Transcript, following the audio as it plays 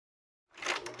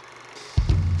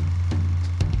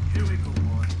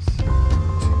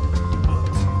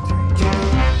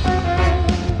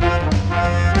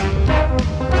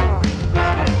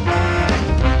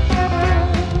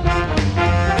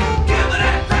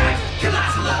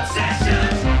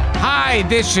Hi,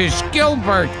 this is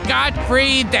Gilbert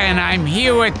Gottfried, and I'm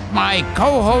here with my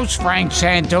co-host Frank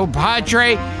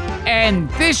Santopadre, and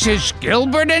this is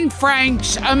Gilbert and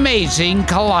Frank's Amazing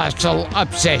Colossal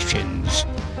Obsessions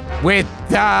with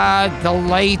the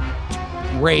late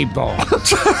Rainbow.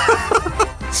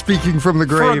 Speaking from the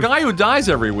grave. For a guy who dies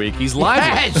every week, he's lively.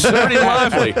 Yes. Pretty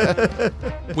lively.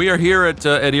 We are here at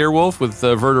Earwolf with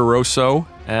Verda Rosso,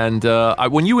 and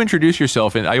when you introduce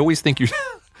yourself, and I always think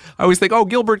oh,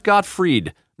 Gilbert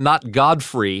Gottfried, not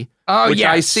Godfrey, which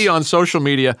yes. I see on social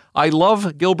media. I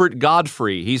love Gilbert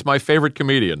Godfrey. He's my favorite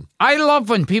comedian. I love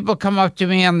when people come up to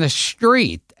me on the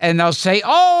street and they'll say,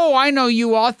 "Oh, I know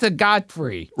you, Arthur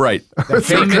Godfrey." Right. The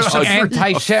famous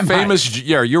anti-Semite.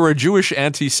 You're a Jewish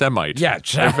anti-Semite.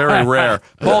 Yes. They're very rare.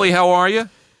 Paulie, how are you?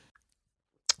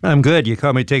 I'm good. You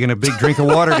caught me taking a big drink of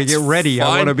water to get ready. Fine.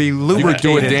 I want to be You lubricated.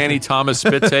 do a Danny Thomas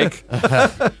spit take.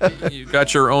 You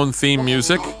got your own theme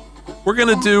music. We're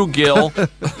going to do Gil.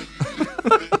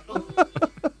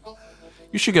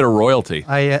 You should get a royalty.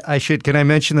 I should. Can I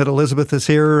mention that Elizabeth is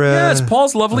here? Yes,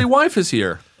 Paul's lovely wife is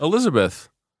here, Elizabeth.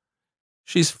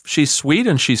 She's sweet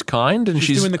and she's kind and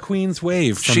she's doing the Queen's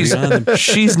wave. She's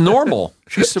normal.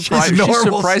 She's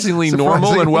surprisingly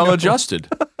normal and well adjusted.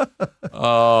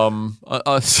 I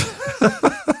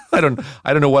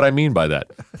don't know what I mean by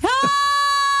that.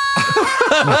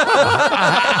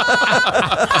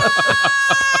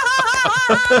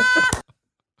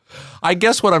 I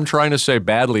guess what I'm trying to say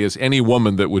badly is any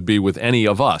woman that would be with any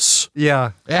of us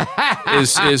Yeah.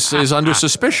 is under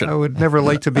suspicion. I would never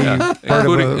like to be part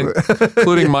of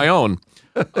including my own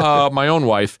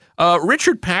wife.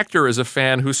 Richard Pachter is a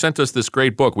fan who sent us this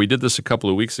great book. We did this a couple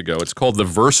of weeks ago. It's called The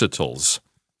Versatiles.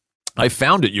 I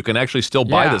found it. You can actually still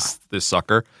buy this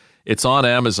sucker. It's on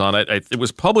Amazon. It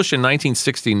was published in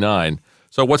 1969.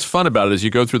 So what's fun about it is you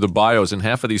go through the bios, and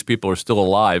half of these people are still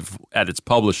alive at its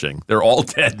publishing. They're all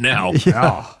dead now.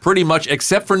 Yeah. Pretty much,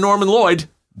 except for Norman Lloyd.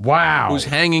 Wow. Who's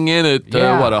hanging in at,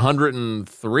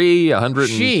 103,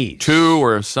 102 Jeez.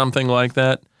 or something like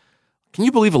that. Can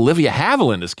you believe Olivia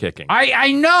Havilland is kicking?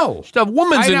 I know. The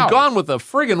woman's I know. Gone with the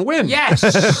friggin' Wind. Yes.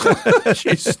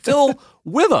 She's still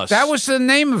with us. That was the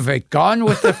name of it, Gone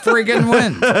with the Friggin'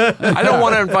 Wind. I don't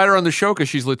want to invite her on the show because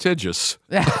she's litigious.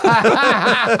 She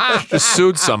just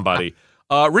sued somebody.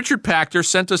 Richard Pachter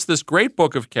sent us this great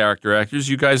book of character actors.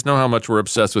 You guys know how much we're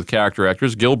obsessed with character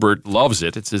actors. Gilbert loves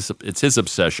it. It's his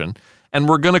obsession. And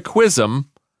we're going to quiz him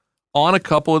on a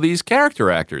couple of these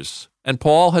character actors. And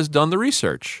Paul has done the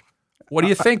research. What do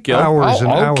you think, Gil? Hours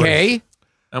and hours. Okay.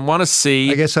 I want to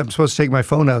see. I guess I'm supposed to take my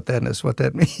phone out then, is what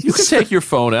that means. You can take your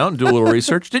phone out and do a little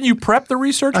research. Didn't you prep the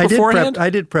research beforehand? I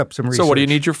did prep some research. So what do you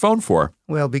need your phone for?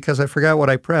 Well, because I forgot what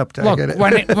I prepped. Look,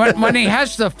 when he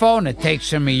has the phone, it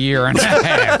takes him a year and a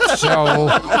half. So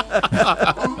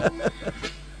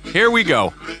here we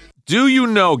go. Do you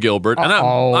know, Gilbert? And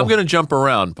I'm going to jump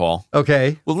around, Paul.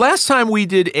 Okay. Well, last time we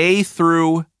did A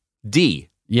through D.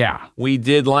 yeah. We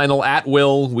did Lionel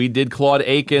Atwill. We did Claude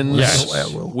Akins.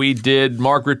 Yes. We did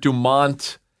Margaret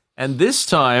Dumont. And this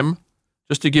time,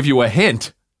 just to give you a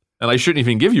hint, and I shouldn't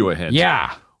even give you a hint.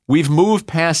 Yeah. We've moved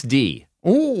past D.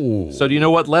 Ooh. So do you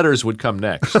know what letters would come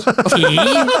next? E?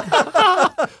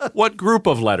 What group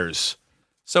of letters?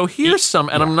 So here's some,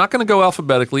 and I'm not going to go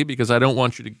alphabetically because I don't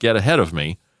want you to get ahead of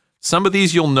me. Some of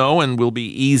these you'll know and will be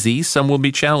easy. Some will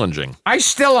be challenging. I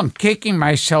still am kicking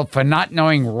myself for not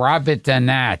knowing Robert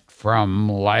Donat from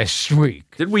last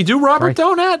week. Did we do Robert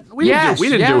Donat? We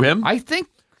didn't do him. I think.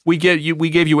 We gave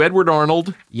you Edward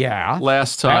Arnold. Yeah.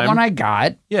 Last time. That one I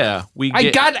got. Yeah. I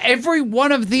got every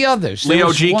one of the others.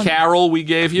 Leo G. Carroll we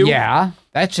gave you. Yeah.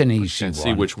 That's an easy one. Let's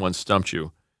see which one stumped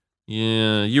you.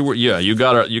 Yeah, you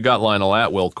got Lionel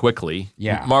Atwill quickly.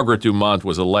 Yeah. Margaret Dumont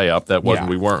was a layup. That wasn't.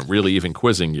 We weren't really even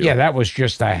quizzing you. Yeah, that was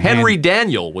just a Henry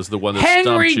Daniel was the one that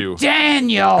stumped you. Henry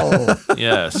Daniel.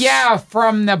 Yes. Yeah,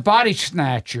 from the Body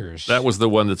Snatchers. That was the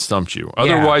one that stumped you.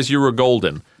 Otherwise, you were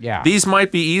golden. Yeah. These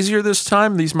might be easier this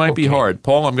time. These might be hard.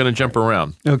 Paul, I'm going to jump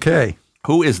around. Okay.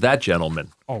 Who is that gentleman?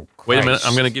 Oh, Christ. Wait a minute.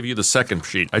 I'm going to give you the second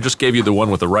sheet. I just gave you the one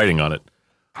with the writing on it.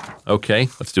 Okay,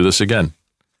 let's do this again.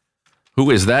 Who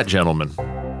is that gentleman?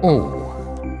 Oh.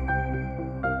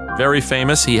 Very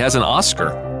famous. He has an Oscar,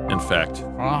 in fact.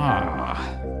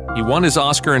 He won his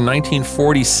Oscar in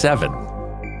 1947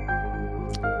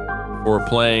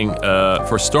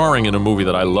 for starring in a movie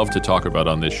that I love to talk about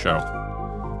on this show.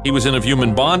 He was in Of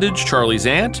Human Bondage, Charlie's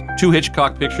Aunt, 2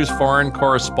 Hitchcock pictures, Foreign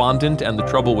Correspondent, and The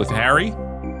Trouble with Harry,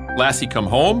 Lassie Come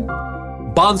Home,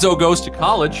 Bonzo Goes to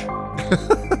College.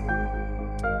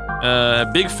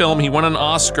 Big film. He won an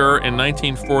Oscar in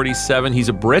 1947. He's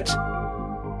a Brit.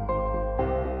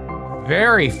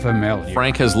 Very familiar.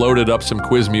 Frank has loaded up some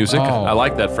quiz music. Oh. I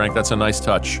like that, Frank. That's a nice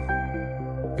touch.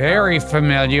 Very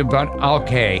familiar, but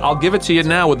okay. I'll give it to you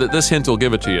now. This hint will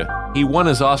give it to you. He won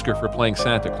his Oscar for playing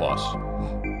Santa Claus.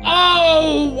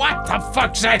 Oh, what the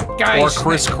fuck's that guy's Or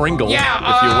Kris Kringle,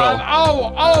 yeah, if you will.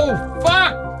 Oh,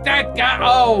 fuck that guy.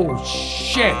 Oh,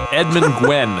 shit. Edmund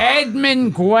Gwenn.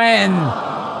 Edmund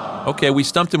Gwenn. Okay, we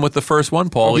stumped him with the first one,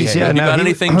 Paul. Okay. Have you got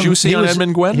anything juicy on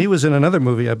Edmund Gwenn? He was in another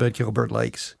movie I bet Gilbert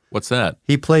likes. What's that?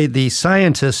 He played the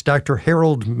scientist, Dr.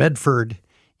 Harold Medford,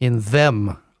 in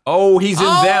Them. Oh, he's in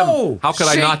Oh, Them. How could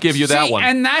I not give you that one?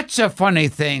 And that's a funny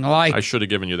thing. Like, I should have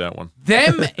given you that one.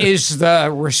 Them is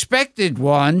the respected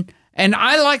one, and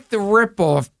I like the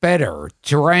ripoff better,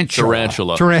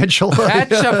 Tarantula. Tarantula.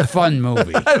 That's a fun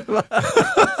movie.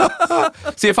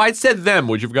 See, if I'd said Them,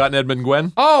 would you have gotten Edmund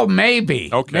Gwenn? Oh, maybe.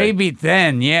 Okay. Maybe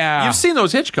then, yeah. You've seen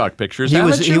those Hitchcock pictures, He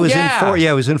haven't was you? in Yeah. four. Yeah,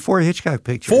 he was in 4 Hitchcock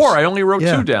pictures. 4. I only wrote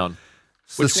Yeah. 2 down.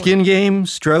 The Skin Game,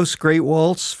 Strauss' Great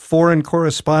Waltz, Foreign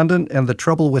Correspondent, and The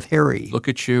Trouble with Harry. Look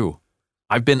at you.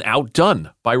 I've been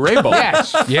outdone by Raybone.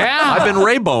 Yes, yeah. I've been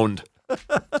Rayboned.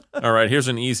 All right, here's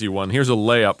an easy one. Here's a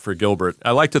layup for Gilbert.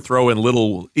 I like to throw in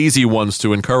little easy ones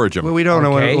to encourage him. Well, we don't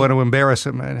Okay. want to embarrass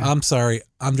him. I'm sorry.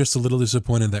 I'm just a little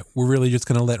disappointed that we're really just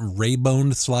going to let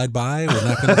Raybone slide by. We're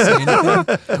not going to say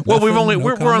anything. Well, Nothing?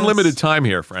 we're on comments? limited time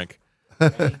here, Frank.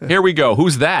 Here we go.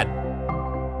 Who's that?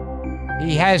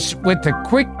 He has, with a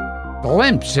quick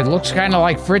glimpse, it looks kind of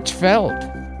like Fritz Feld.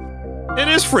 It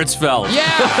is Fritz Feld.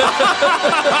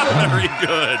 Yeah, Very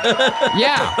good.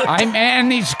 yeah.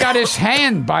 And he's got his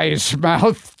hand by his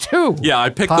mouth, too. Yeah, I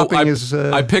picked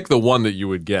I picked the one that you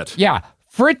would get. Yeah,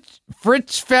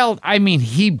 Fritz Feld, I mean,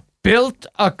 he built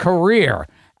a career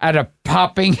out of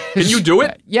popping his... Can you do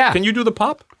it? Yeah. Can you do the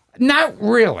pop? Not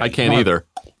really. I can't either.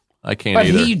 I can't But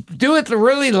either. he'd do it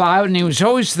really loud, and he was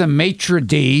always the maitre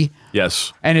d',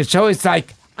 Yes. and it's always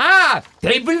like,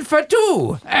 table for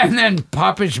 2, and then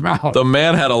pop his mouth. The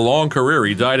man had a long career.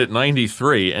 He died at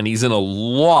 93, and he's in a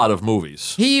lot of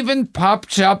movies. He even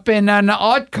pops up in an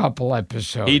Odd Couple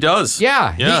episode. He does.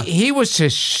 Yeah, Yeah. He was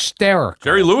hysterical.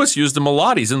 Jerry Lewis used him a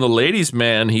lot. He's in The Ladies'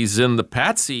 Man. He's in The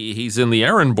Patsy. He's in The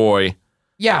Errand Boy.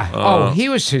 Yeah, he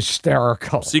was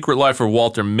hysterical. Secret Life of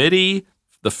Walter Mitty.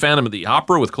 The Phantom of the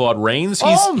Opera with Claude Rains.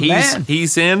 Man.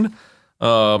 He's in.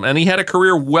 And he had a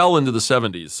career well into the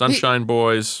 70s. Sunshine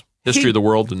Boys, History of the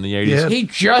World in the 80s. Yeah. He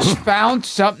just found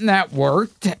something that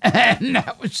worked, and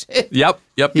that was it. Yep.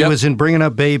 He was in Bringing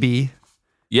Up Baby.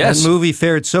 Yes. That movie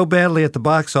fared so badly at the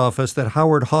box office that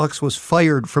Howard Hawks was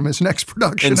fired from his next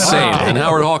production. Insane. And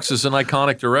Howard Hawks is an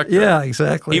iconic director. Yeah,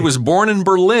 exactly. He was born in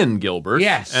Berlin, Gilbert.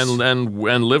 Yes. And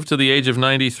lived to the age of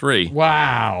 93.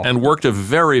 Wow. And worked a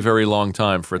very, very long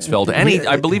time, Fritz Feld. And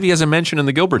I believe he has a mention in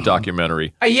the Gilbert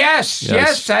documentary.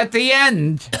 Yes, at the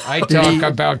end, I talk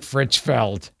about Fritz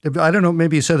Feld. I don't know,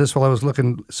 maybe you said this while I was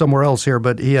looking somewhere else here,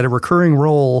 but he had a recurring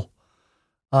role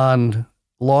on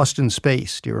Lost in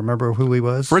Space. Do you remember who he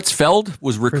was? Fritz Feld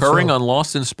was recurring Feld. on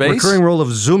Lost in Space? Recurring role of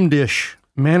Zumdish,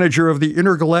 manager of the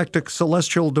Intergalactic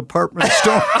Celestial Department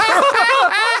Store.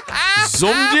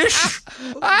 Zumdish?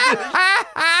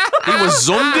 He was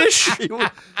Zumdish?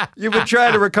 You've been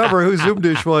trying to recover who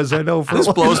Zumdish was, I know. For This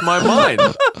blows my mind.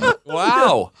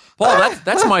 Wow. Paul,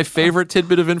 that's my favorite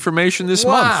tidbit of information this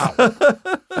month.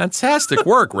 Fantastic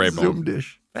work, Raybone.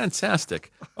 Zumdish.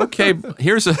 Fantastic. Okay,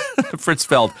 here's a Fritz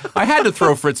Feld. I had to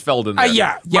throw Fritz Feld in there.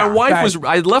 Yeah, My wife that-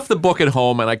 I left the book at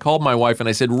home, and I called my wife, and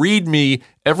I said, read me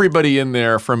everybody in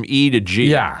there from E to G.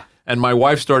 Yeah. And my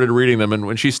wife started reading them, and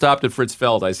when she stopped at Fritz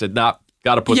Feld, I said, nah,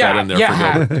 got to put that in there you for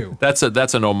have Gilbert. to.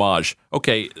 That's an homage.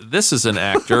 Okay, this is an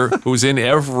actor who's in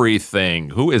everything.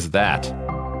 Who is that?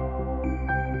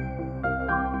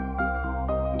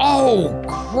 Oh,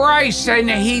 Christ, and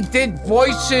he did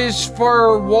voices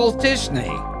for Walt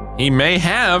Disney. He may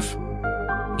have.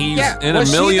 He's in a was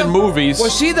he million movies.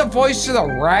 Was he the voice of the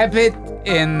rabbit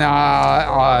in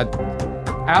Alice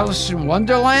in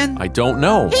Wonderland? I don't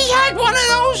know. He had one of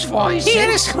those voices. He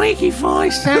had a squeaky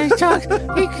voice, and he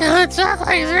kind of talked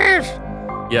like this.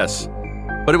 Yes.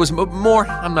 But it was more,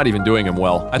 I'm not even doing him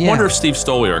well. I wonder if Steve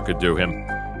Stoliar could do him.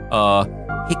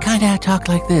 He kind of talked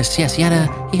like this. Yes, he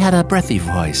had a breathy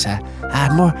voice.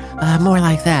 More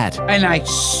like that. And I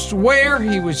swear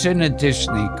he was in a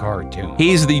Disney cartoon.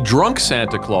 He's the drunk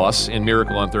Santa Claus in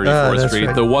Miracle on 34th that's Street,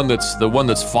 right. the one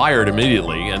that's fired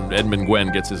immediately, and Edmund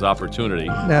Gwenn gets his opportunity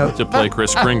to play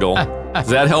Kris Kringle. Does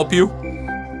that help you?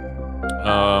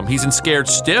 He's in Scared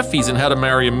Stiff. He's in How to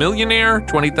Marry a Millionaire,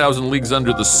 20,000 Leagues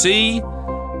Under the Sea.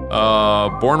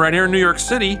 Born right here in New York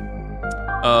City.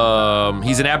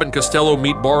 He's in Abbott and Costello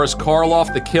Meet Boris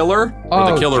Karloff, the killer.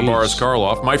 Or the killer geez. Boris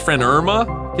Karloff. My Friend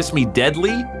Irma, Kiss Me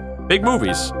Deadly. Big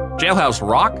movies. Jailhouse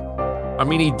Rock. I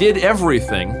mean, he did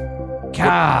everything.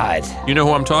 God. You know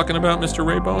who I'm talking about, Mr.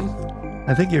 Raybone?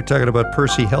 I think you're talking about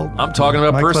Percy Hilton. I'm talking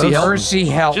about Mike Percy Close? Hilton. Percy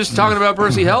Hilton. Just talking about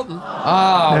Percy Hilton. Oh,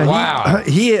 wow.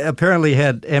 He apparently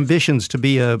had ambitions to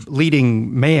be a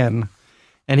leading man,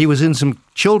 and he was in some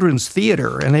children's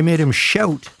theater, and they made him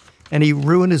shout, and he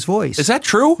ruined his voice. Is that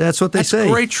true? That's what they say.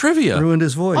 Great trivia. Ruined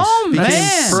his voice. Oh, Became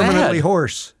man. permanently Sad.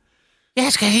 hoarse.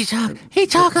 Yes, because he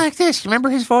talked like this. Remember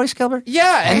his voice, Gilbert?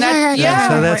 Yeah, and that, yeah.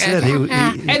 So that's it.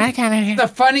 And the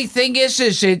funny thing is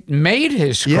it made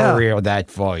his Yeah. career,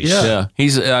 that voice. Yeah. Yeah,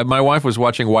 he's. My wife was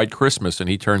watching White Christmas, and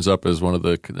he turns up as one of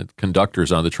the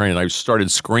conductors on the train. And I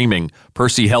started screaming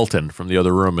Percy Hilton from the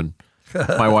other room, and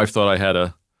my wife thought I had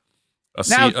a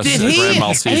Now, did grand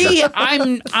mal seizure.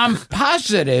 I'm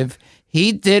positive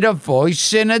he did a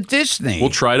voice in a Disney.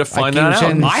 We'll try to find Like he that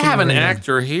was in out. I have an Superman.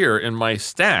 actor here in my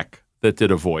stack that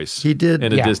did a voice. He did.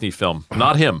 in a Yeah. Disney film.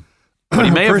 Not him, but he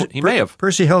may have. He may have.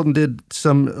 Percy Hilton did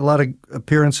a lot of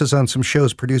appearances on some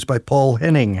shows produced by Paul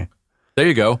Henning. There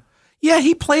you go. Yeah,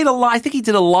 he played a lot. I think he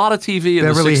did a lot of TV in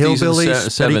Beverly the 60s Hillbillies,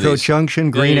 and 70s. Petticoat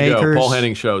Junction, There Green you go, Acres. Paul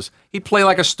Henning shows. He'd play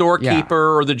like a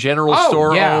storekeeper or the general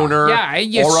store yeah, owner yeah,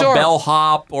 you or saw- a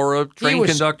bellhop or a train was-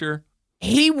 conductor.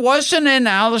 He wasn't in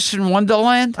Alice in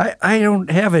Wonderland. I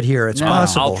don't have it here. It's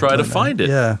possible. I'll try to but, find it.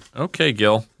 Yeah. Okay,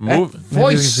 Gil. That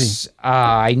voice,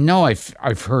 I know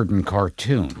I've heard in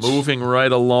cartoons. Moving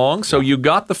right along. So you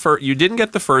got the first. You didn't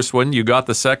get the first one. You got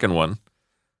the second one.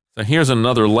 So here's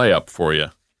another layup for you.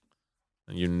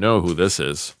 And you know who this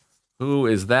is. Who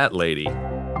is that lady?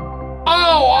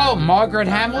 Oh, Margaret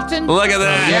Hamilton. Look at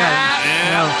that.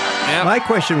 Yeah. My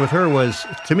question with her was,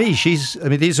 to me,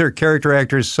 these are character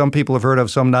actors some people have heard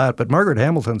of, some not, but Margaret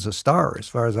Hamilton's a star as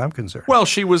far as I'm concerned. Well,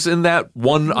 she was in that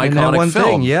one iconic In that one film.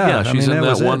 thing, yeah. she's in that that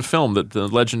was one it. film, the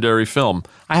legendary film.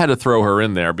 I had to throw her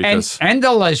in there because, And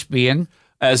a lesbian.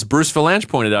 as Bruce Valanche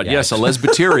pointed out, yes, a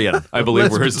lesbiterian, I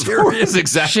believe were his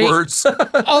exact She- words.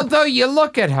 Although you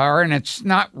look at her and it's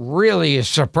not really a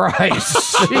surprise.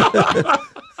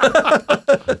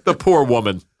 The poor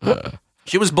woman.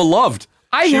 She was beloved.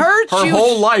 I heard her she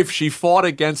whole was, life she fought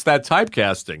against that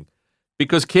typecasting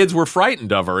because kids were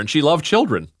frightened of her and she loved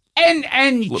children.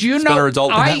 and you Spent her know,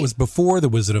 adult- And that was before The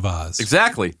Wizard of Oz.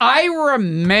 Exactly. I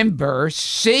remember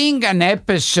seeing an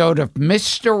episode of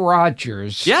Mr.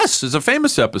 Rogers. Yes, it's a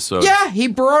famous episode. Yeah, he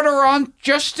brought her on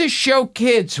just to show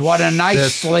kids what a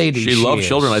nice lady she She loved is.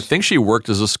 children. I think she worked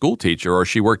as a school teacher or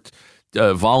she worked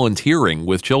volunteering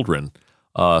with children.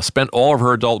 Spent all of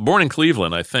her born in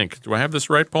Cleveland, I think. Do I have this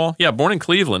right, Paul? Yeah, born in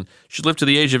Cleveland. She lived to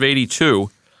the age of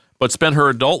 82, but spent her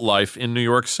adult life in New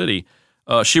York City.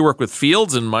 She worked with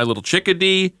Fields and My Little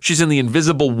Chickadee. She's in The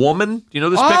Invisible Woman. Do you know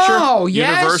this picture? Oh,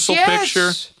 yes, Universal yes.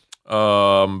 picture.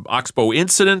 Oxbow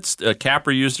Incident.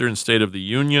 Capra used her in State of the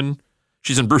Union.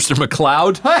 She's in Brewster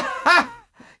McCloud,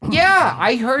 Yeah,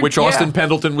 I heard. which yeah. Austin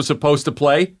Pendleton was supposed to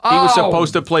play. He was Oh.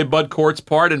 supposed to play Bud Cort's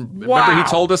part, and remember he Wow.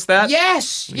 told us that?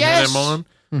 Yes, We had yes. him on?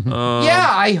 Yeah,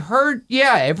 I heard.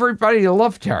 Yeah, everybody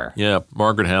loved her. Yeah,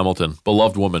 Margaret Hamilton,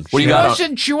 beloved woman. What do you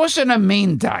got? She wasn't a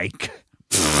mean dyke.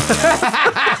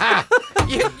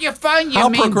 you find your How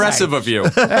mean progressive dyke. of you.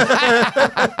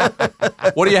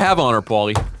 What do you have on her,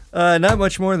 Paulie? Not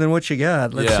much more than what you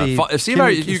got. Let's Yeah. see. See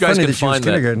if you It's guys funny can that she was find that.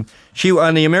 kindergarten. She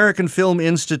on the American Film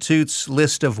Institute's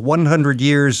list of 100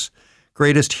 years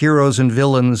greatest heroes and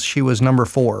villains. She was number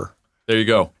 4. There you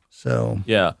go. So,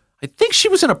 Yeah. I think she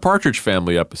was in a Partridge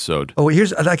Family episode.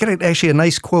 I got actually a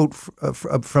nice quote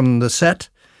from the set.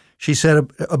 She said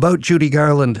about Judy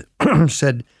Garland.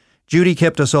 Said, "Judy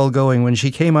kept us all going. When she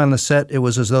came on the set, it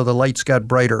was as though the lights got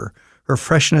brighter. Her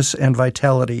freshness and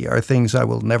vitality are things I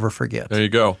will never forget." There you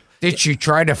go. Did you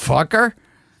try to fuck her?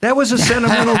 That was a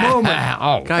sentimental moment.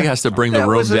 Oh, Guy has to bring the That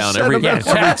room was a down every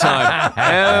sentimental- time.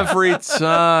 Every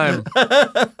time.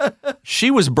 She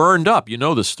was burned up. You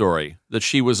know the story that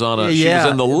she was on she Yeah,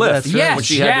 was in the lift that's right. Yes, when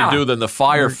she had to do. Then the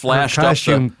fire flashed up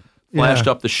costume,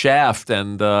 up the shaft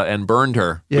and burned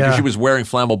her because Yeah. she was wearing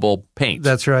flammable paint.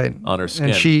 That's right. On her skin.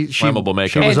 And she Flammable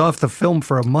makeup. She was And- off the film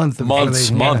for a month. before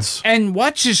they- months. and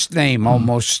what's his name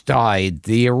almost died?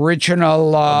 The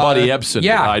original Buddy Ebsen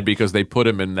yeah. died because they put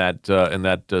him in that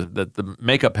that the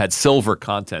makeup had silver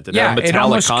content and Yeah, had it metallic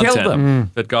almost killed content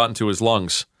him. that got into his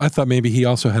lungs. I thought maybe he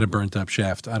also had a burnt up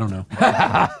shaft. I don't know.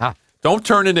 Don't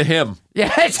turn into him.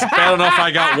 Yes. Bad enough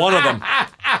I got one of them.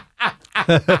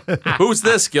 Who's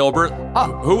this, Gilbert?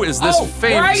 Who is this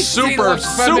Christ, he super looks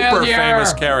familiar.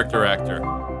 famous character actor?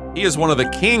 He is one of the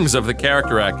kings of the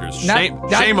character actors.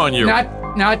 Shame on you.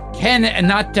 Not Ken,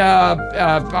 not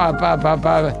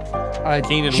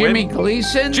Keenan Jimmy Wynn?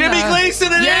 Gleason. Jimmy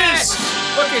Gleason, it is.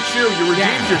 yes. Look at you. You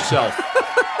redeemed yourself.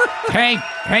 Take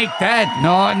that,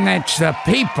 Norton. It's the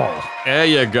people. There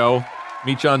you go.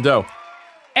 Meet John Doe.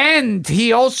 And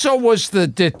he also was the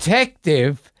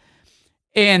detective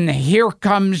in Here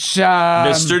Comes...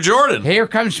 Mr. Jordan. Here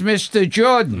Comes Mr.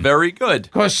 Jordan. Very good.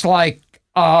 Because, like,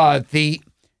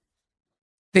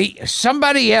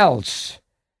 somebody else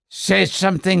says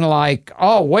something like,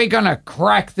 oh, we're going to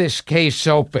crack this case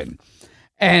open.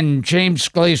 And James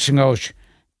Gleason goes,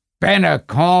 better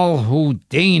call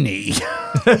Houdini.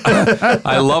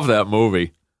 I love that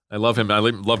movie. I love him. I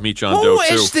love Meet John Doe, Who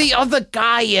too. is the other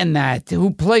guy in that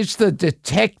who plays the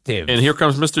detective? And Here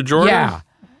Comes Mr. Jordan? Yeah.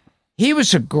 He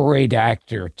was a great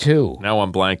actor, too. Now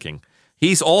I'm blanking.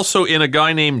 He's also in A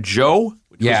Guy Named Joe,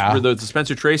 which was the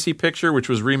Spencer Tracy picture, which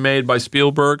was remade by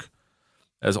Spielberg,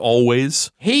 as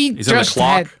always. He's in The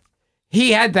Clock.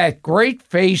 He had that great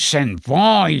face and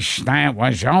voice that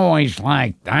was always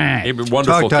like that. A wonderful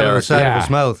Talked out of the character. side of his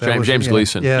mouth. That was- James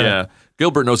Gleason. Yeah.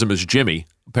 Gilbert knows him as Jimmy.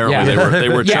 Apparently Yeah. they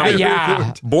were chummy.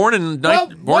 Yeah. Born in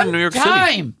New York City.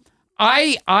 Time,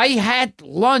 I had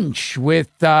lunch with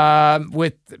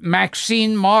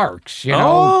Maxine Marks,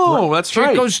 Oh, that's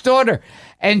right. Chico's daughter,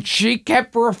 and she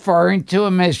kept referring to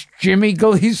him as Jimmy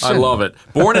Gleason. I love it.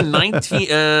 Born in 19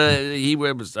 he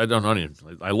was I don't know.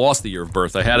 I lost the year of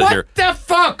birth. I had it here. What the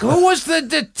fuck? Who was the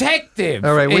detective?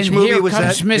 All right, which in movie Here was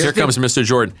Comes that? Mr. Here comes Mr.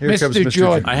 Jordan. Here comes Mr. Mr.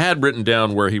 Jordan. I had written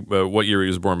down where what year he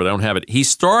was born, but I don't have it. He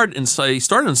started in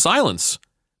silence.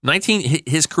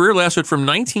 His career lasted from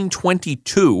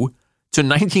 1922 to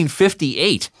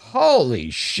 1958, Holy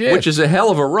shit. which is a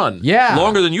hell of a run. Yeah.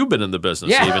 Longer than you've been in the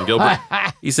business, Yeah. Stephen Gilbert.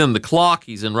 He's in The Clock.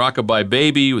 He's in Rockabye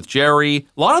Baby with Jerry.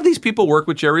 A lot of these people work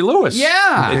with Jerry Lewis.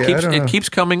 Yeah. It keeps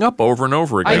coming up over and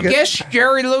over I again. guess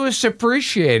Jerry Lewis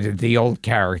appreciated the old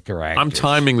character actor. I'm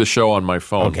timing the show on my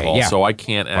phone, Okay, Paul, yeah. so I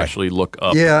can't actually look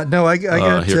up. Yeah, no, I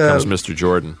got Here comes Mr.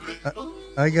 Jordan.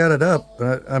 I got it up,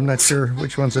 but I'm not sure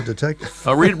which one's a detective.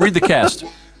 Read the cast.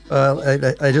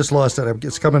 I just lost it.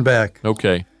 It's coming back.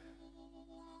 Okay.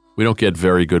 We don't get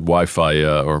very good Wi-Fi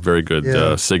or very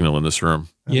good signal in this room.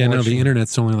 Yeah, no, the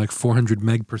internet's only like 400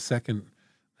 meg per second.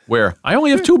 Where? I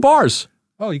only have 2 bars.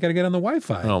 Oh, you got to get on the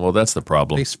Wi-Fi. Oh, well, that's the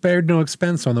problem. They spared no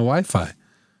expense on the Wi-Fi.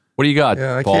 What do you got,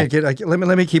 Yeah, I Paul? can't get. Let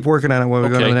me keep working on it when we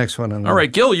go to Okay. the next one. All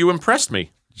right, Gil, you impressed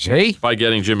me See? by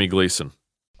getting Jimmy Gleason.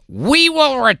 We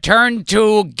will return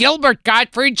to Gilbert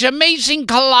Gottfried's amazing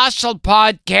colossal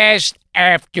podcast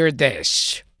after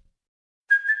this.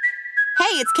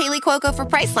 Hey, it's Kaylee Cuoco for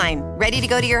Priceline. Ready to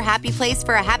go to your happy place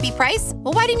for a happy price?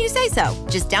 Well, why didn't you say so?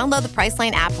 Just download the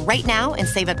Priceline app right now and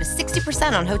save up to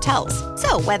 60% on hotels.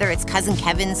 So whether it's Cousin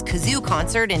Kevin's Kazoo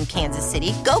Concert in Kansas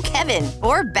City, go Kevin,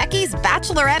 or Becky's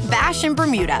Bachelorette Bash in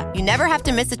Bermuda, you never have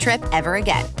to miss a trip ever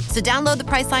again. So download the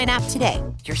Priceline app today.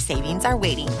 Your savings are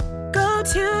waiting. Go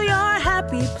to your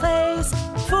happy place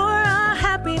for a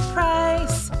happy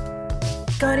price.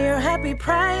 Go to your happy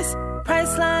price,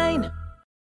 Priceline.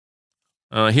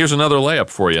 Here's another layup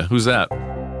for you. Who's that?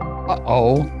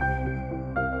 Uh-oh.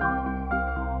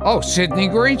 Oh, Sidney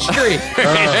Greenstreet.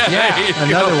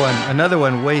 Yeah. Another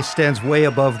one stands way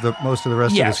above most of the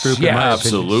rest Yes, of this group. yeah. in my opinion.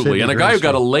 Absolutely. Sidney And a guy who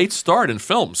got a Greenstreet. late start in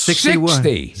films. 61.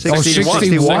 60.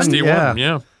 61. 61.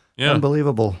 Yeah.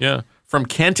 Unbelievable. Yeah. From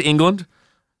Kent, England,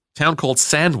 town called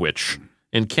Sandwich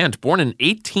in Kent, born in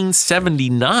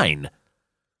 1879.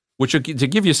 Which, to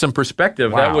give you some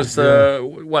perspective, that Wow.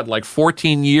 was, like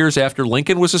 14 years after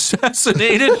Lincoln was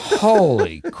assassinated?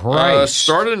 Holy Christ.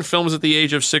 Started in films at the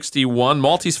age of 61.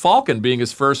 Maltese Falcon being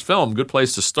his first film. Good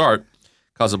place to start.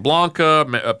 Casablanca,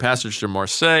 A Passage to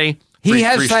Marseille. He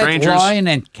has Three that Strangers. line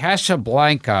in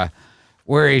Casablanca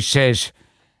where he says,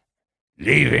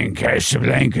 leaving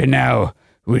Casablanca now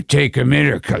would take a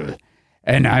miracle,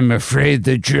 and I'm afraid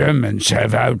the Germans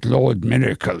have outlawed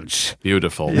miracles.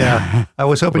 Beautiful. Yeah, I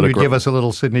was hoping What a you'd give us a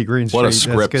little Sidney Greenstreet. What a That's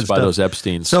script good by stuff. those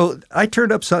Epsteins. So I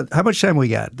turned up. How much time we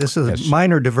got? This is a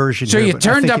minor diversion. So here, you but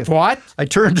I turned think up what? I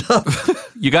turned up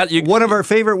you got you. one of our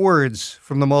favorite words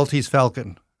from the Maltese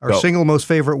Falcon. Our Go. single most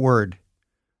favorite word,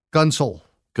 gunsel.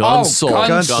 Gunsel. Oh,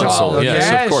 Gunsel. Gunsel. Yes,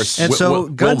 Yes. of course. And so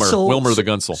Gunsel, Wilmer the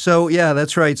Gunsel. So yeah,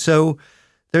 that's right. So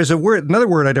there's another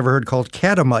word I'd never heard called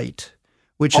catamite,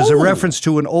 which is a reference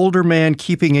to an older man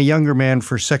keeping a younger man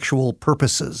for sexual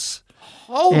purposes.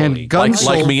 Holy And Like, Gunsel,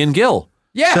 like me and Gil.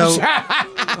 Yes.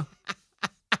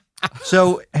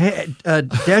 So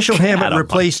Dashiell Hammett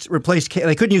replaced.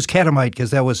 They couldn't use catamite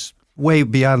because that was way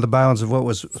beyond the bounds of what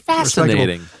was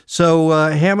Fascinating. respectable. So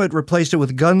Hammett replaced it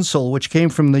with gunsel, which came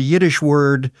from the Yiddish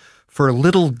word for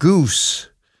little goose,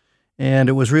 and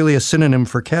it was really a synonym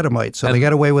for catamite. So they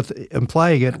got away with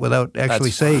implying it without actually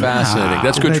That's saying it. fascinating.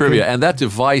 That's Isn't good that trivia. good? And that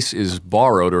device is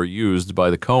borrowed or used by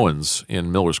the Coens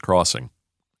in Miller's Crossing.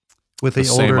 with the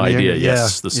same older idea. yeah,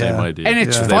 Yes, the same idea. And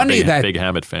it's They're funny big, that big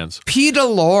Hammett fans. Peter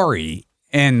Lorre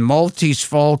in Maltese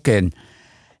Falcon,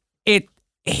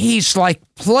 he's like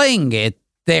playing it.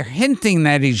 They're hinting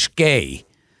that he's gay.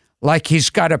 Like he's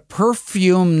got a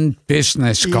perfumed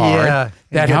business card Yeah,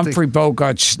 that Humphrey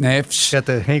Bogart sniffs. Got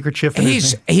the handkerchief in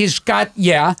his hand. He's got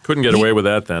Couldn't get away with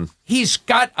that then. He's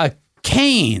got a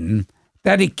cane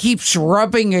that he keeps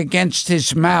rubbing against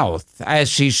his mouth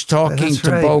as he's talking That's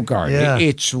to right. Bogart. Yeah.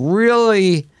 It's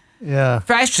really Yeah.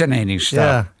 fascinating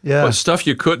stuff. Yeah. But stuff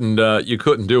you couldn't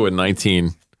do in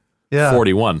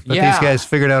 1941. But Yeah. these guys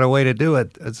figured out a way to do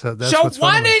it. That's So what's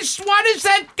what funny. is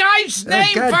that guy's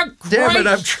name? God for damn it, I'm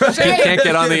Christ's trying. sake? Can't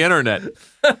get on the internet.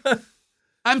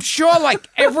 I'm sure like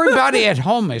everybody at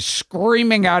home is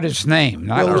screaming out his name.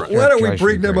 Well, why don't we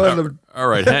bring them on the... All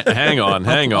right, hang on.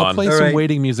 I'll play All some right.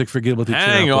 waiting music for Gilbert to cheer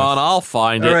Hang up with. on, I'll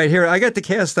find All it. right, here, I got the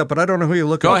cast up, but I don't know who you're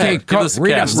looking Go at. ahead. Give us the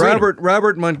read cast. it.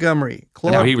 Robert Montgomery,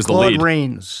 Claude, No, he was the Claude lead.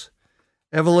 Rains,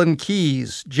 Evelyn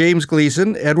Keyes, James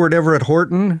Gleason, Edward Everett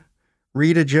Horton,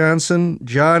 Rita Johnson,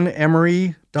 John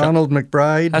Emery, Donald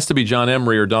McBride. Has to be John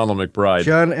Emery or Donald McBride.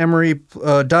 John Emery,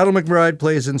 Donald McBride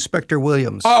plays Inspector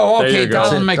Williams. Oh, There okay, you go.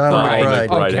 Donald That's it, Donald McBride.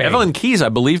 McBride. Okay. Evelyn Keyes, I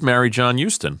believe, married John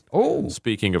Huston. Oh,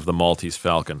 Speaking of the Maltese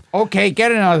Falcon. okay,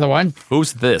 get another one.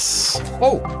 Who's this?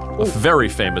 Oh, A very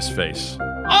famous face.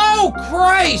 oh,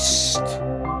 Christ!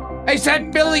 Is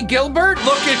that Billy Gilbert?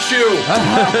 Look at you.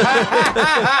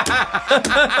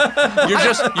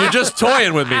 You're just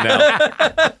toying with me now.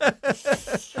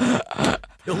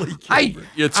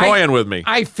 You're toying with me.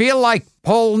 I feel like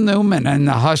Paul Newman in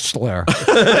The Hustler.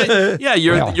 Yeah,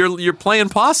 you're playing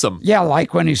possum. Yeah,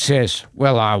 like when he says,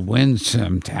 "Well, I win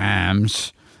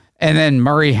sometimes," and then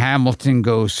Murray Hamilton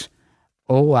goes,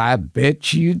 "Oh, I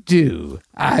bet you do.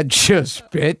 I just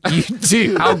bet you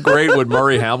do." How great would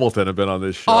Murray Hamilton have been on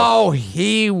this show? Oh,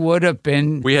 he would have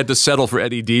been. We had to settle for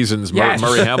Eddie Deasen's Yes.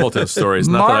 Murray Hamilton stories.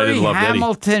 Not that I Murray didn't love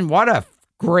Hamilton, what a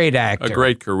great actor. Eddie. A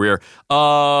great career.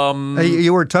 Hey,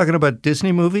 you were talking about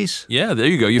Disney movies? Yeah, there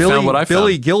you go. You found what I found.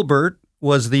 Billy Gilbert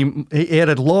he had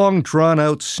a long,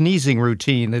 drawn-out sneezing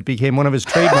routine that became one of his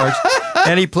trademarks,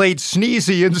 and he played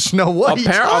Sneezy in Snow White.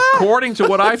 According to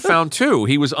what I found, too,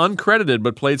 he was uncredited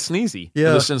but played Sneezy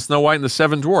Yeah. in Snow White and the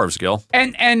Seven Dwarfs, Gil.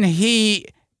 And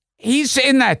he's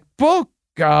in that book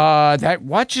that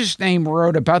what's his name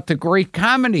wrote about the great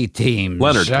comedy teams.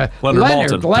 Leonard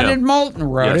Maltin. Leonard Yeah.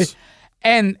 Maltin wrote Yes. it.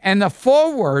 And the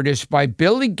foreword is by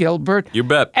Billy Gilbert. You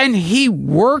bet. And he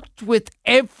worked with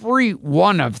every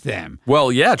one of them.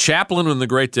 Well, yeah, Chaplin and the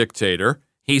Great Dictator.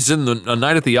 He's in A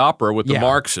Night at the Opera with the Yeah.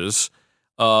 Marxes.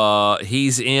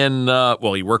 He's in,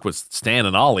 he worked with Stan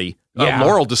and Ollie. Yeah.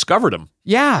 Laurel discovered him.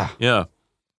 Yeah. Yeah.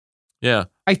 Yeah.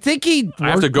 I think he I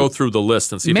have to worked go with- through the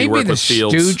list and see if he maybe worked the with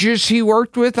Fields. Stooges he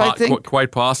worked with, I think.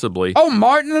 Quite possibly. Oh,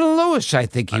 Martin and Lewis, I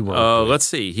think he worked with. Let's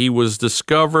see. He was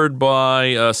discovered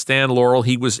by Stan Laurel.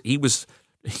 He was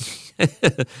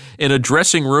in a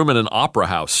dressing room in an opera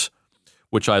house,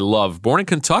 which I love. Born in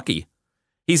Kentucky.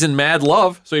 He's in Mad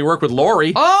Love, so he worked with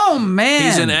Laurie. Oh, man.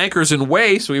 He's in Anchors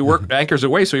Away, so he worked with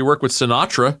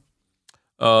Sinatra.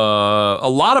 A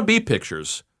lot of B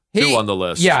pictures too on the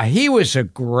list. Yeah, he was a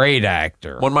great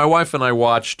actor. When my wife and I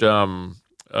watched Stan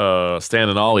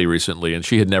and Ollie recently, and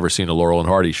she had never seen a Laurel and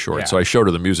Hardy short, Yeah. so I showed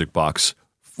her the music box,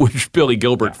 which Billy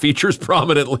Gilbert features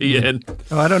prominently in.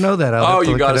 Oh, I don't know that. I'll have Oh, to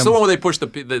you look got at it. It's him. the one where they push the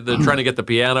trying to get the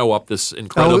piano up this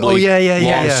incredibly Oh, yeah, long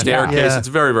yeah. staircase. Yeah. It's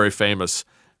very, very famous.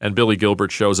 And Billy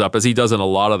Gilbert shows up, as he does in a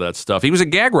lot of that stuff. He was a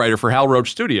gag writer for Hal Roach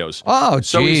Studios. Oh,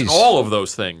 So he's geez. all of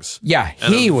those things. Yeah,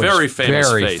 And he a was very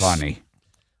famous face. funny.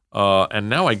 And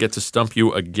now I get to stump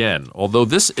you again, although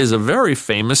this is a very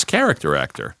famous character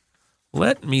actor.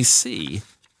 Let me see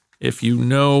if you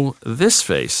know this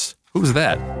face. Who's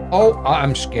that? Oh,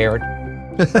 I'm scared.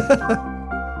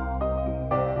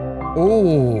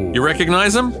 Oh, You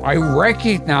recognize him? I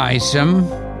recognize him.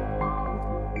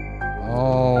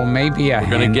 Oh, maybe a We're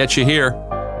going to get you here.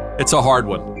 It's a hard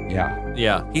one. Yeah,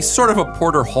 Yeah, he's sort of a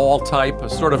Porter Hall type, a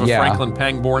sort of a Yeah. Franklin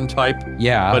Pangborn type,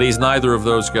 yeah. but he's neither of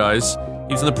those guys.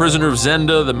 He's in The Prisoner of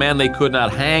Zenda, The Man They Could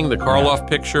Not Hang, the Karloff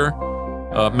picture.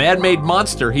 Man-Made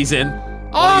Monster, he's in.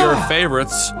 One of your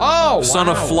favorites. Oh, Son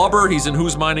of wow. Flubber, he's in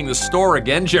Who's Minding the Store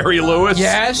again, Jerry Lewis.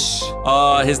 Yes.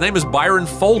 His name is Byron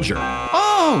Folger.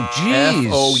 Oh, jeez.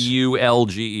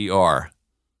 Foulger.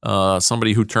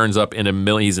 Somebody who turns up in a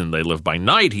million. He's in They Live by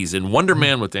Night. He's in Wonder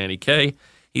Man with Danny Kaye.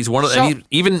 He's one of So- and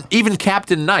even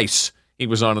Captain Nice he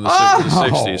was on in the Oh.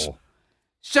 60s.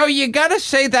 So you got to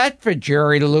say that for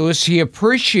Jerry Lewis. He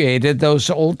appreciated those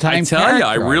old-time I tell you,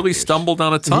 I character really actors. stumbled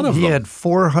on a ton of He them. had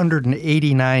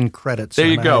 489 credits. There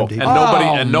on you go. IMDb.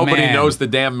 And nobody man. knows the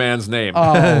damn man's name. Oh,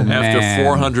 after man.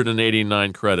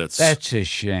 489 credits. That's a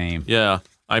shame. Yeah.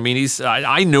 I mean,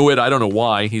 I knew it. I don't know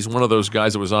why. He's one of those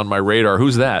guys that was on my radar.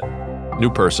 Who's that? New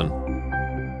person.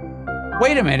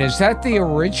 Wait a minute. Is that the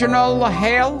original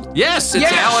Hale? Yes, it's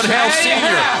Yes! Alan Hale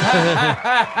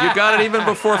Sr. You got it even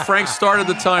before Frank started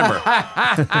the timer.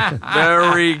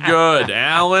 Very good.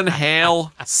 Alan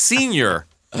Hale Sr.,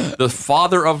 the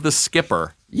father of the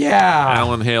skipper, Yeah.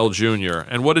 Alan Hale Jr.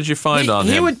 And what did you find on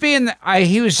he him? would be in.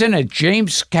 He was in a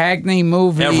James Cagney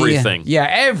movie. Everything. Yeah,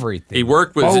 everything. He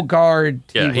worked with Bogart.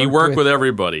 Yeah, he worked with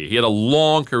everybody. He had a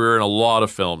long career in a lot of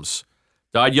films.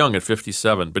 Died young at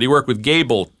 57, but he worked with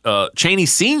Gable, Chaney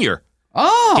Sr.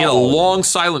 Oh. He had a long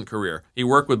silent career. He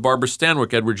worked with Barbara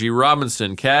Stanwyck, Edward G.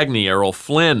 Robinson, Cagney, Errol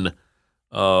Flynn.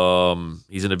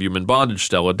 He's in A View in Bondage,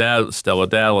 Stella Dallas,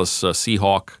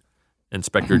 Seahawk,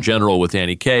 Inspector General with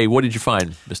Danny Kaye. What did you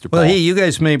find, Mr. Paul? Well, you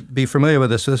guys may be familiar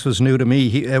with this. This was new to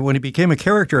me. When he became a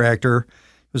character actor,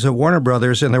 it was at Warner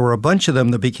Brothers, and there were a bunch of them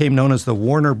that became known as the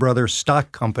Warner Brothers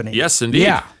Stock Company. Yes, indeed.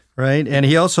 Yeah. Right? And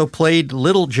he also played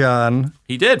Little John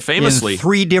He did, famously. in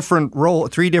three different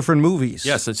movies.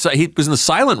 Yes, he was in the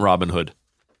silent Robin Hood.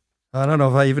 I don't know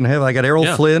if I even have. I got Errol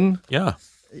Yeah. Flynn. Yeah.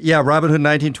 Yeah, Robin Hood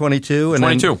 1922. And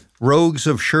 22. then Rogues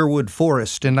of Sherwood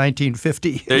Forest in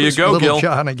 1950. There It you was go, Little Gil.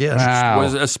 John again. Wow.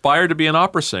 Was aspired to be an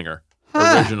opera singer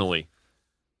originally.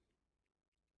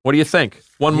 What do you think?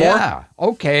 One more? Yeah.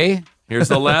 Okay. Here's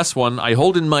the last one. I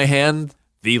hold in my hand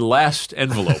the last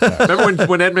envelope. Remember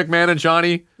when Ed McMahon and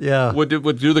Johnny Yeah. would do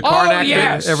the Karnak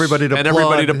yes. thing? Everybody to And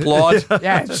everybody to applaud?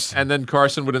 Yes. And then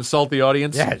Carson would insult the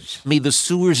audience? Yes. May the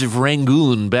sewers of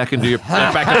Rangoon back up into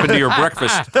your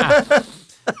breakfast.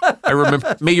 I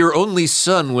remember, may your only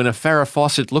son win a Farrah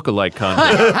Fawcett look-alike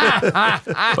contest.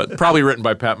 But probably written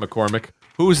by Pat McCormick.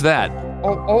 Who's that?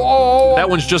 Oh. That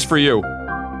one's just for you.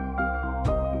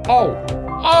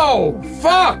 Oh,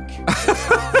 fuck.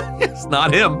 It's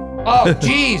not him. Oh,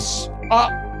 jeez.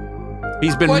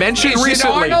 He's been mentioned is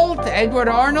recently. It Arnold? Edward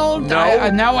Arnold? No.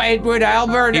 No, Edward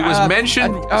Albert. He was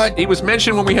mentioned. He was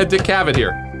mentioned when we had Dick Cavett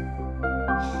here.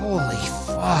 Holy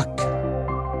fuck.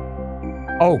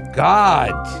 Oh,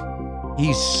 God.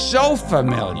 He's so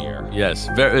familiar. Yes,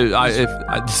 very. I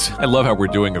love how we're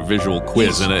doing a visual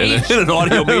quiz in an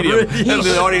audio medium, and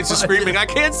the audience is screaming, "I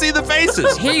can't see the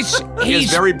faces." He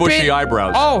has very bushy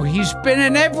eyebrows. Oh, he's been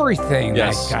in everything.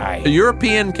 Yes, That guy. a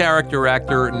European character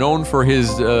actor known for his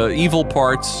evil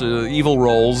parts, evil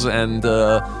roles, and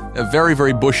a very,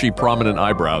 very bushy, prominent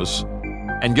eyebrows.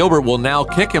 And Gilbert will now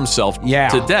kick himself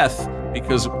to death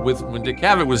because when Dick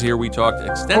Cavett was here, we talked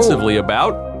extensively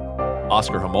about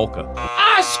Oscar Homolka.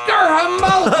 Oscar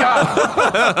Homolka!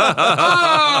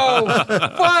 Oh,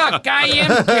 fuck! I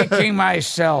am kicking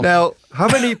myself. Now, how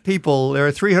many people, there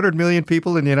are 300 million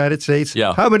people in the United States,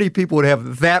 Yeah. how many people would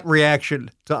have that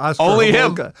reaction to Oscar Only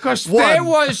him. Homolka? Because there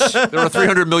was... There are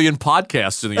 300 million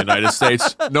podcasts in the United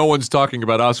States. No one's talking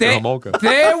about Oscar Homolka.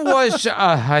 There was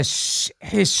a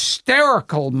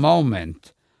hysterical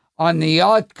moment on The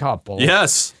Odd Couple.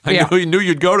 Yes, I Yeah. knew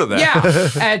you'd go to that. Yeah.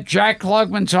 And Jack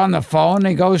Klugman's on the phone.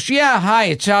 He goes, yeah, hi,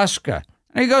 it's Oscar.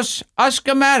 And he goes,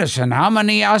 Oscar Madison, how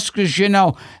many Oscars you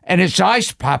know? And his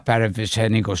eyes pop out of his head,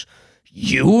 and he goes,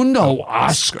 you know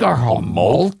Oscar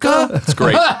Homolka? That's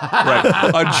great.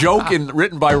 Right. A joke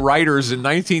written by writers in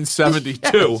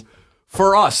 1972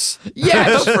 for us.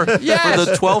 Yes, For yes.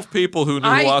 the 12 people who knew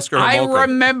Oscar Homolka. I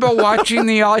remember watching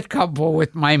The Odd Couple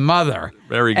with my mother.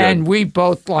 Very good. And we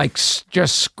both,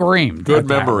 just screamed. Good at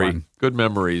that memory. one. Good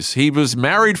memories. He was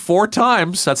married 4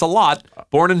 times. That's a lot.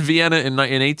 Born in Vienna in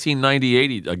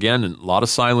 1898. Again, in a lot of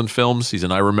silent films. He's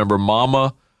in I Remember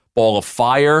Mama, Ball of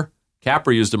Fire.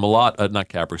 Capra used him a lot. Not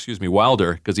Capra,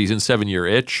 Wilder, because he's in 7-Year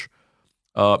Itch.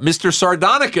 Mr.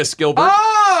 Sardonicus, Gilbert.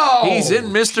 Oh! He's in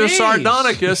Mr. Jeez.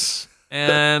 Sardonicus,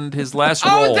 and his last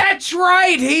role. Oh, that's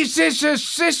right. He's his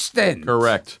assistant.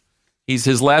 Correct.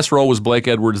 His last role was Blake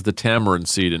Edwards' The Tamarind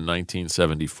Seed in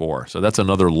 1974. So that's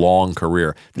another long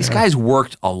career. These guys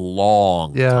worked a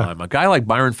long time. A guy like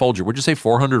Byron Folger, would you say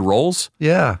 400 roles?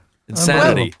 Yeah.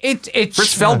 Insanity. It's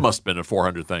Fritz Feld must have been at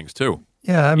 400 things, too.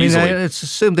 Yeah, I mean, Easily. it's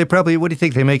assumed they probably, what do you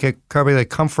think? They make probably a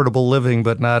comfortable living,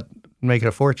 but not make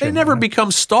a fortune. They never right? become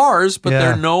stars, but Yeah.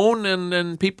 they're known,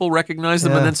 and people recognize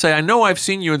them and then say, I know I've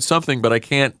seen you in something, but I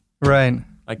can't Right.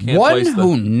 one place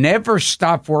who never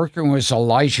stopped working was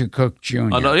Elijah Cook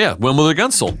Jr. yeah, Wilmer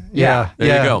Gunsel. Yeah. There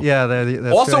you go. Yeah,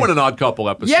 that's Also right. in an Odd Couple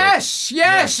episode.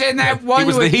 Yes, and that one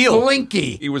was the with heel.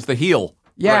 Blinky. He was the heel.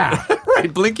 Yeah.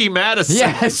 Right, Blinky Madison.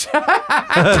 Yes.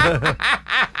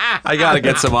 I got to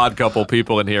get some Odd Couple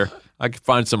people in here. I can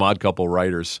find some Odd Couple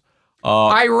writers.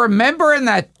 I remember in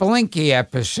that Blinky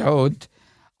episode,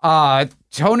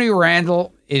 Tony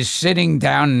Randall is sitting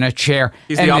down in a chair.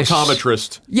 He's the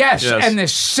optometrist. Yes, and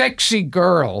this sexy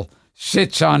girl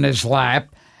sits on his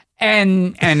lap,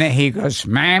 and he goes,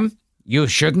 "Ma'am, you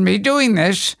shouldn't be doing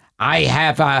this. I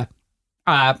have a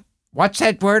what's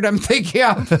that word I'm thinking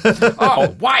of?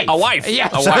 Oh, wife. A wife.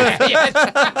 Yes. A wife. Yes.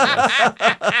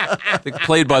 I think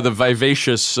played by the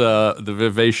vivacious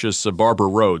Barbara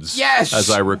Rhodes. Yes. As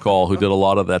I recall, who did a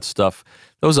lot of that stuff.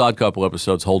 Those Odd Couple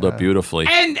episodes hold up beautifully.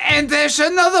 And there's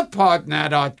another part in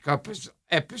that Odd Couple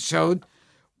episode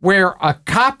where a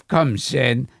cop comes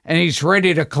in and he's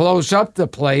ready to close up the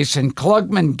place, and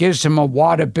Klugman gives him a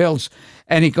wad of bills,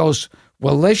 and he goes,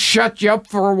 "Will this shut you up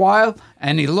for a while?"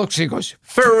 And he looks, he goes,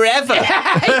 Forever.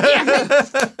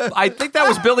 Yes. I think that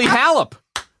was Billy Hallup.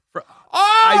 Oh!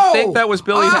 I think that was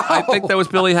Billy. I think that was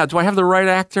Billy Hallup. Do I have the right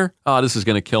actor? Oh, this is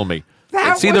going to kill me.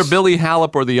 It's either Billy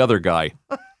Hallup or the other guy.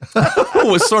 Who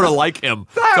was sort of like him.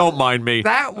 Don't mind me.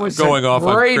 That was going off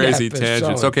on great crazy episode.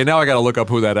 tangents. Okay, now I got to look up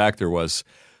who that actor was.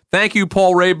 Thank you,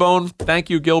 Paul Raybone. Thank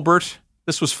you, Gilbert.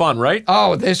 This was fun, right?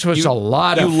 Oh, this was a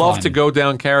lot of fun. You love to go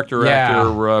down character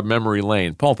actor memory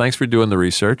lane. Paul, thanks for doing the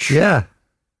research. Yeah.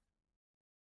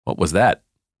 What was that?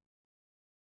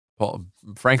 Paul,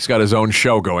 Frank's got his own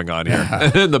show going on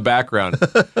here in the background.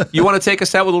 You want to take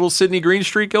us out with a little Sidney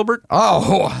Greenstreet, Gilbert?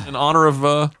 Oh. In honor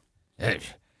of...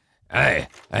 I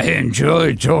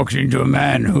enjoy talking to a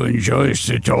man who enjoys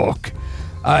to talk.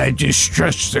 I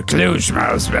distrust the closed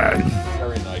mouth man.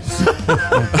 Very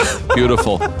nice.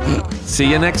 Beautiful. See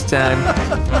you next time.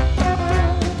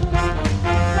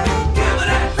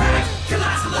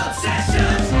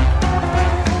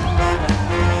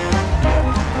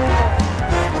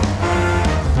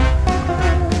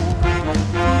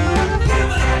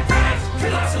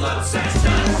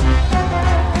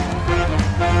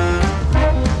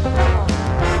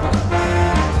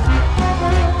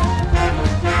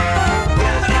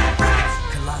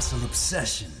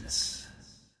 Obsessions.